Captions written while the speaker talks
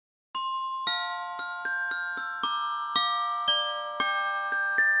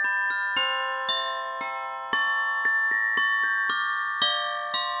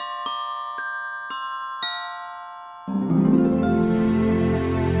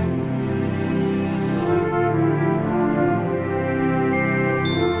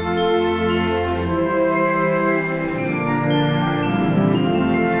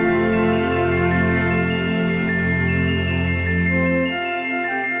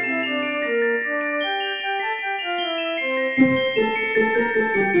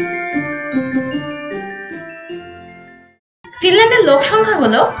লোক সংখ্যা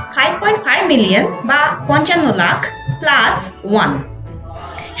হলো 5.5 মিলিয়ন বা 55 লাখ প্লাস 1।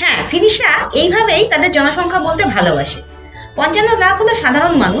 হ্যাঁ, ফিনিশরা এইভাবেই তাদের জনসংখ্যা বলতে ভালোবাসে। 55 লাখ হলো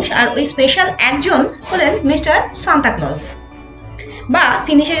সাধারণ মানুষ, আর ওই স্পেশাল একজন হলেন মিস্টার সান্তা ক্লজ, বা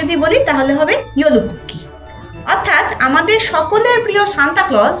ফিনিশে যদি বলি তাহলে হবে ইয়োলুপুক্কি। অর্থাৎ আমাদের সকলের প্রিয় সান্তা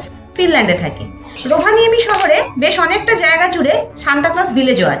ক্লজ ফিনল্যান্ডে থাকে। রোভানিয়েমি শহরে বেশ অনেকটা জায়গা জুড়ে সান্তা ক্লজ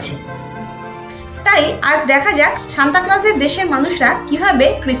ভিলেজও আছে। তাই আজ দেখা যাক সান্তা ক্লজের দেশের মানুষরা কিভাবে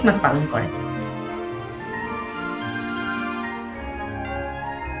ক্রিসমাস পালন করে।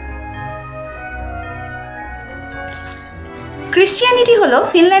 ক্রিশ্চিয়ানিটি হলো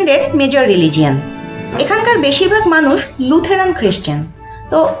ফিনল্যান্ডের মেজর রিলিজিয়ান। এখানকার বেশিরভাগ মানুষ লুথেরান খ্রিস্টান।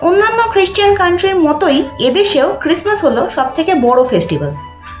 তো অন্যান্য খ্রিস্টান কান্ট্রির মতোই এদেশেও ক্রিসমাস হলো সবথেকে বড় ফেস্টিভ্যাল।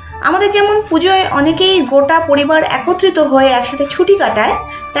 আমাদের যেমন পুজোয় অনেকেই গোটা পরিবার একত্রিত হয়ে একসাথে ছুটি কাটায়,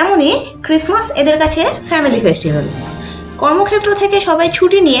 তেমনি ক্রিসমাস এদের কাছে ফ্যামিলি ফেস্টিভ্যাল। কর্মক্ষেত্র থেকে সবাই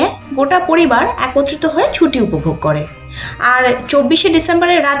ছুটি নিয়ে গোটা পরিবার একত্রিত হয়ে ছুটি উপভোগ করে। আর 24শে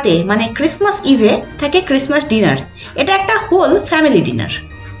ডিসেম্বরের রাতে মানে ক্রিসমাস ইভে থাকে ক্রিসমাস ডিনার। এটা একটা হোল ফ্যামিলি ডিনার।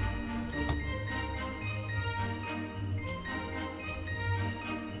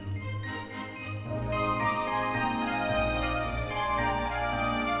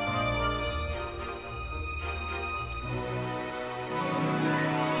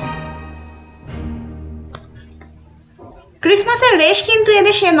 ক্রিসমাসের রেশ কিন্তু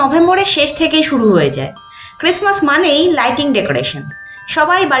এদেশে নভেম্বরের শেষ থেকেই শুরু হয়ে যায়। ক্রিসমাস মানেই লাইটিং ডেকোরেশন।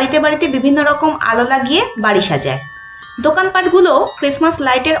 সবাই বাড়িতে বাড়িতে বিভিন্ন রকম আলো লাগিয়ে বাড়ি সাজায়। দোকানপাটগুলো ক্রিসমাস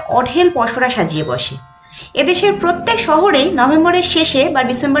লাইটের অঢেল পসরা সাজিয়ে বসে। এদেশের প্রত্যেক শহরেই নভেম্বরের শেষে বা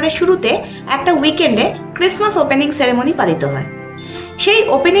ডিসেম্বরের শুরুতে একটা উইকেন্ডে ক্রিসমাস ওপেনিং সেরেমনি পালিত হয়। সেই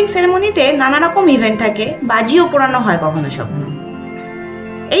ওপেনিং সেরেমনিতে নানা রকম ইভেন্ট থাকে, বাজিও পোড়ানো হয় কখনো কখনো।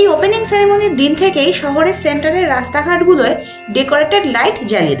 এই ওপেনিং সেরেমনির দিন থেকেই শহরের সেন্টারের রাস্তাঘাটগুলোয় ডেকোরেটেড লাইট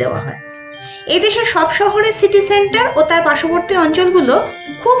জ্বালিয়ে দেওয়া হয়। এই দেশের সব শহরের সিটি সেন্টার ও তার পার্শ্ববর্তী অঞ্চলগুলো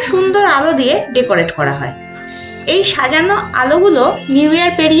খুব সুন্দর আলো দিয়ে ডেকোরেট করা হয়। এই সাজানো আলোগুলো নিউ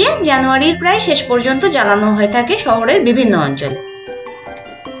ইয়ার পেরিয়ে জানুয়ারির প্রায় শেষ পর্যন্ত জ্বালানো হয়ে থাকে শহরের বিভিন্ন অঞ্চলে।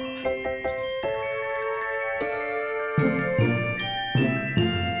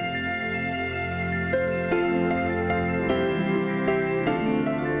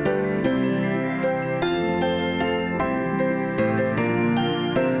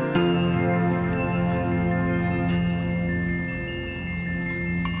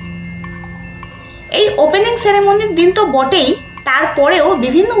 এই ওপেনিং সেরেমনির দিন তো বটেই, তারপরেও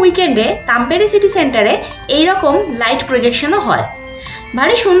বিভিন্ন উইকেন্ডে তাম্পেরে সিটি সেন্টারে এইরকম লাইট প্রজেকশনও হয়।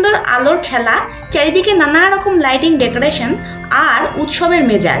 ভারী সুন্দর আলোর খেলা, চারিদিকে নানা রকম লাইটিং ডেকোরেশন আর উৎসবের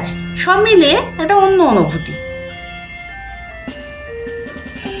মেজাজ সব মিলিয়ে একটা অন্য অনুভূতি।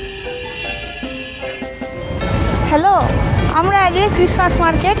 হ্যালো, আমরা আগে ক্রিসমাস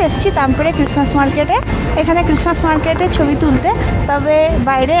মার্কেট এসেছি, তাম্পেরে ক্রিসমাস মার্কেটে। এখানে ক্রিসমাস মার্কেটে ছবি তুলতে। তবে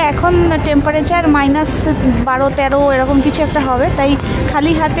বাইরে এখন টেম্পারেচার -12-13 এরকম কিছু একটা হবে, তাই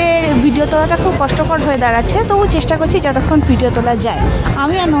খালি হাতে ভিডিও তোলাটা খুব কষ্টকর হয়ে দাঁড়াচ্ছে। তবু চেষ্টা করছি যতক্ষণ ভিডিও তোলা যায়।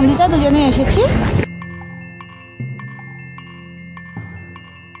 আমি আর নন্দিতা দুজনে এসেছি।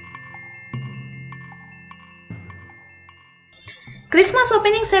 ক্রিসমাস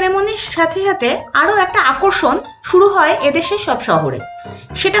ওপেনিং সেরেমনির সাথে সাথে আরও একটা আকর্ষণ শুরু হয় এদেশের সব শহরে,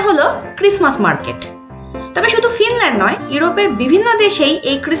 সেটা হলো ক্রিসমাস মার্কেট। তবে শুধু ফিনল্যান্ড নয়, ইউরোপের বিভিন্ন দেশেই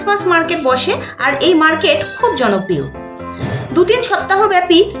এই ক্রিসমাস মার্কেট বসে, আর এই মার্কেট খুব জনপ্রিয়। 2-3 সপ্তাহ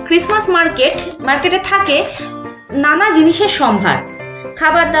ব্যাপী ক্রিসমাস মার্কেটে থাকে নানা জিনিসের সম্ভার,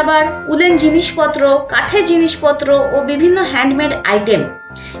 খাবার দাবার, উলেন জিনিসপত্র, কাঠের জিনিসপত্র ও বিভিন্ন হ্যান্ডমেড আইটেম।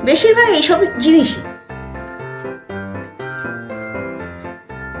 বেশিরভাগ এইসব জিনিসই।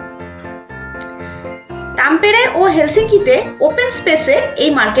 তাম্পেরে ও হেলসিঙ্কিতে ওপেন স্পেসে এই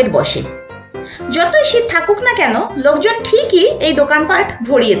মার্কেট বসে। যতই শীত থাকুক না কেন, লোকজন ঠিকই এই দোকানপাট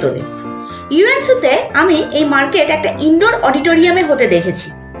ভরিয়ে তোলে। ইউএনসিতে আমি এই মার্কেট একটা ইনডোর অডিটোরিয়ামে হতে দেখেছি।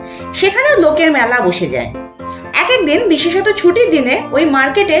 সেখানেও লোকের মেলা বসে যায়। এক একদিন, বিশেষত ছুটির দিনে, ওই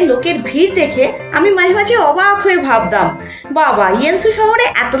মার্কেটে লোকের ভিড় দেখে আমি মাঝে মাঝে অবাক হয়ে ভাবতাম, বাবা, ইয়েন্সু শহরে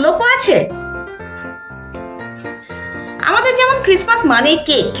এত লোকও আছে। আমাদের যেমন ক্রিসমাস মানেই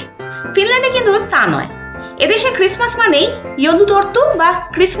কেক, ফিনল্যান্ডে কিন্তু তা নয়। এদেশে ক্রিসমাস মানেই ইয়োলুতর্তু বা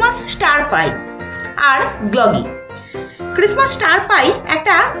ক্রিসমাস স্টার পাই আর গ্লগি। ক্রিসমাস স্টার পাই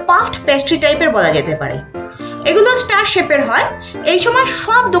একটা পাফড পেস্ট্রি টাইপের বলা যেতে পারে। এগুলো স্টার শেপের হয়। এই সময়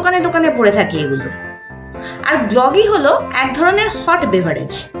সব দোকানে দোকানে পড়ে থাকে এগুলো। আর গ্লগি হলো এক ধরনের হট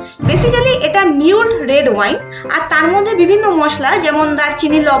বেভারেজ। বেসিক্যালি এটা মিউল্ড রেড ওয়াইন, আর তার মধ্যে বিভিন্ন মশলা যেমন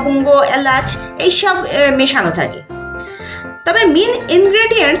দারচিনি, লবঙ্গ, এলাচ এইসব মেশানো থাকে। তবে মেন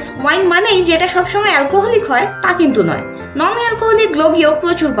ইনগ্রেডিয়েন্টস ওয়াইন মানেই যেটা সবসময় অ্যালকোহলিক হয় তা কিন্তু নয়। নন অ্যালকোহলিক গ্লগিও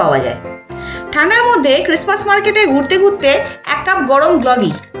প্রচুর পাওয়া যায়। ঠান্ডার মধ্যে ক্রিসমাস মার্কেটে ঘুরতে ঘুরতে এক কাপ গরম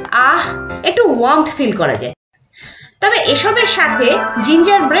গ্লগি, একটু ওয়ার্মথ ফিল করা যায়। তবে এসবের সাথে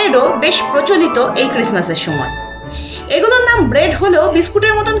জিঞ্জার ব্রেডও বেশ প্রচলিত এই ক্রিসমাসের সময়। এগুলোর নাম ব্রেড হলেও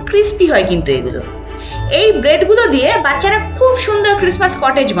বিস্কুটের মতন ক্রিস্পি হয় কিন্তু এগুলো। এই ব্রেডগুলো দিয়ে বাচ্চারা খুব সুন্দর ক্রিসমাস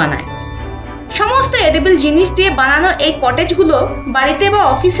কটেজ বানায়। সমস্ত এডিবল জিনিস দিয়ে বানানো এই কটেজগুলো বাড়িতে বা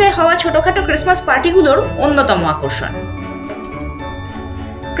অফিসে হওয়া ছোটখাটো ক্রিসমাস পার্টিগুলোর অন্যতম আকর্ষণ।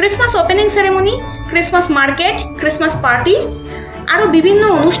 Christmas opening ceremony, Christmas market, Christmas party আরও বিভিন্ন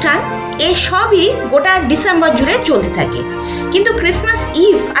অনুষ্ঠান এই সবই গোটা ডিসেম্বর জুড়ে চলতে থাকে। কিন্তু ক্রিসমাস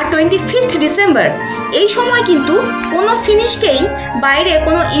ইভ আর 25 ডিসেম্বর এই সময় কিন্তু কোনো ফিনিশকেই বাইরে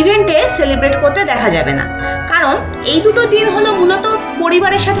কোনো ইভেন্টে সেলিব্রেট করতে দেখা যাবে না, কারণ এই দুটো দিন হলো মূলত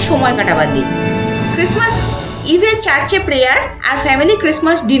পরিবারের সাথে সময় কাটাবার দিন। ক্রিসমাস ইভে চার্চে প্রেয়ার আর ফ্যামিলি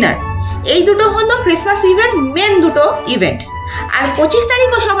ক্রিসমাস ডিনার, এই দুটো হলো ক্রিসমাস ইভের মেন দুটো ইভেন্ট। আর 25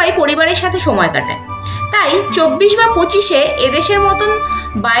 তারিখও সবাই পরিবারের সাথে সময় কাটায়। তাই 24 বা 25-এ এদেশের মতন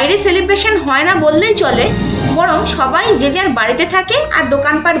বাইরে সেলিব্রেশন হয় না বললেই চলে, বরং সবাই যে যার বাড়িতে থাকে আর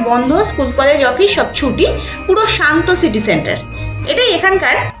দোকানপাট বন্ধ, স্কুল কলেজ অফিস সব ছুটি, পুরো শান্ত সিটি সেন্টার। এটাই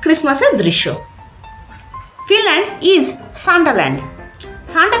এখানকার ক্রিসমাসের দৃশ্য। Finland is Santaland.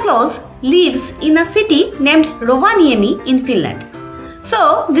 Santa Claus lives in a city named Rovaniemi in Finland. So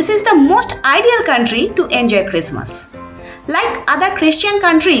this is the most ideal country to enjoy Christmas. Like other Christian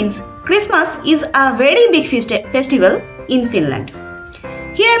countries, Christmas is a very big festival in Finland.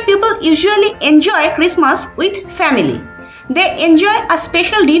 Here people usually enjoy Christmas with family. They enjoy a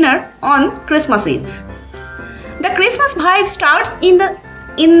special dinner on Christmas Eve. The Christmas vibe starts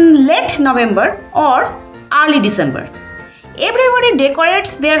in late November or early December. Everybody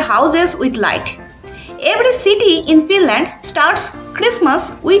decorates their houses with light. Every city in Finland starts Christmas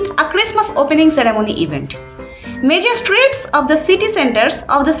with a Christmas opening ceremony event. Major streets of the city centers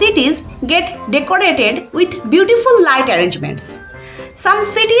of the cities get decorated with beautiful light arrangements. Some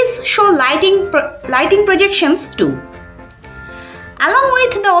cities show lighting projections too. Along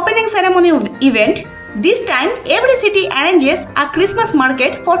with the opening ceremony event, this time every city arranges a Christmas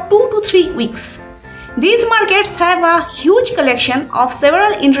market for 2 to 3 weeks. These markets have a huge collection of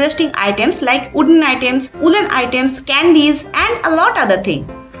several interesting items like wooden items, woolen items, candies and a lot other things.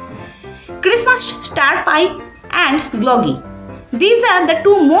 Christmas star pie and glöggi. These are the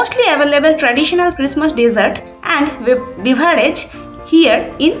two mostly available traditional Christmas dessert and beverage here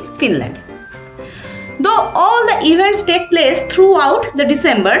in Finland. Though all the events take place throughout the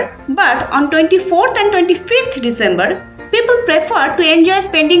December, but on 24th and 25th December, people prefer to enjoy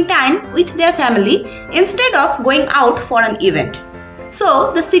spending time with their family instead of going out for an event. So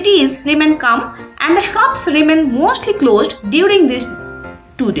the cities remain calm and the shops remain mostly closed during these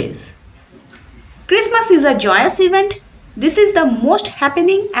 2 days. Christmas is a joyous event. This is the most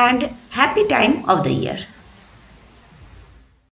happening and happy time of the year.